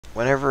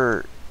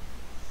whenever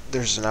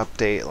there's an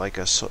update like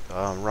a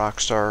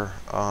Rockstar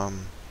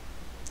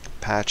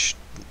patch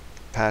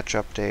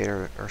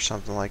update or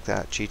something like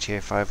that,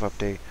 GTA 5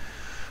 update,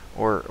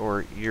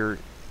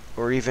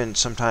 or even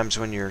sometimes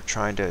when you're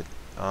trying to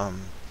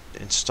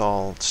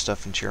install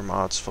stuff into your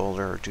mods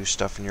folder or do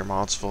stuff in your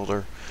mods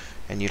folder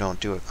and you don't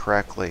do it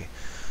correctly.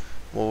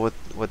 Well,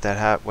 what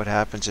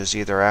happens is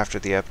either after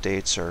the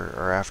updates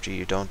or after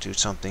you don't do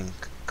something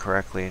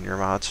correctly in your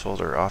mods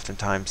folder,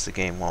 oftentimes the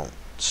game won't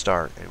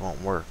start, it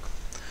won't work.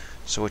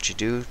 So what you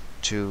do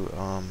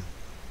to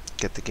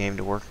get the game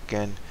to work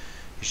again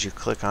is you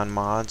click on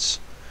mods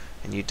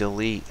and you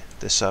delete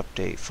this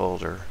update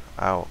folder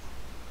out.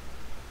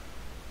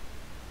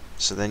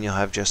 So then you'll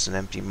have just an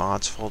empty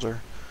mods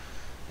folder.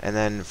 And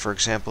then, for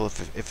example,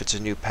 if it's a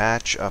new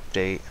patch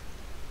update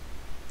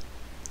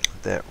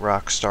that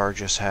Rockstar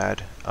just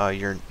had,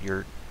 your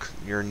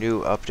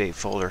new update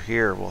folder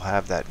here will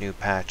have that new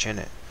patch in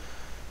it.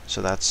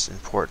 So that's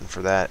important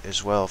for that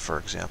as well, for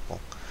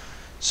example.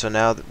 So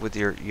now with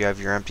you have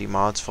your empty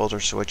mods folder.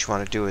 So what you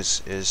want to do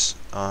is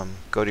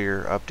go to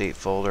your update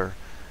folder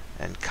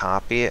and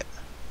copy it,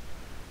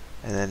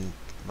 and then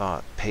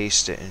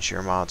paste it into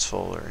your mods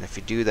folder. And if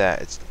you do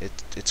that,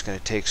 it's going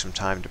to take some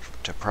time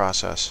to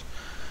process.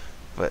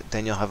 But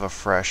then you'll have a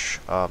fresh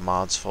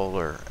mods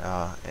folder,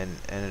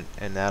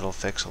 and that'll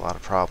fix a lot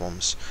of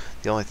problems.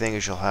 The only thing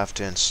is you'll have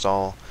to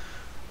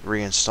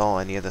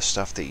reinstall any of the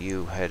stuff that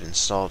you had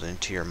installed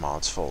into your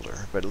mods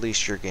folder. But at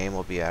least your game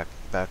will be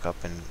back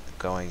up and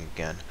going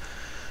again.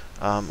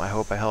 I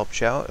hope I helped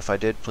you out. If I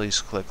did,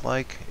 please click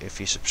like. If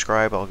you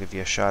subscribe, I'll give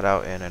you a shout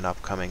out in an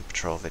upcoming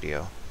patrol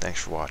video.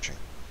 Thanks for watching.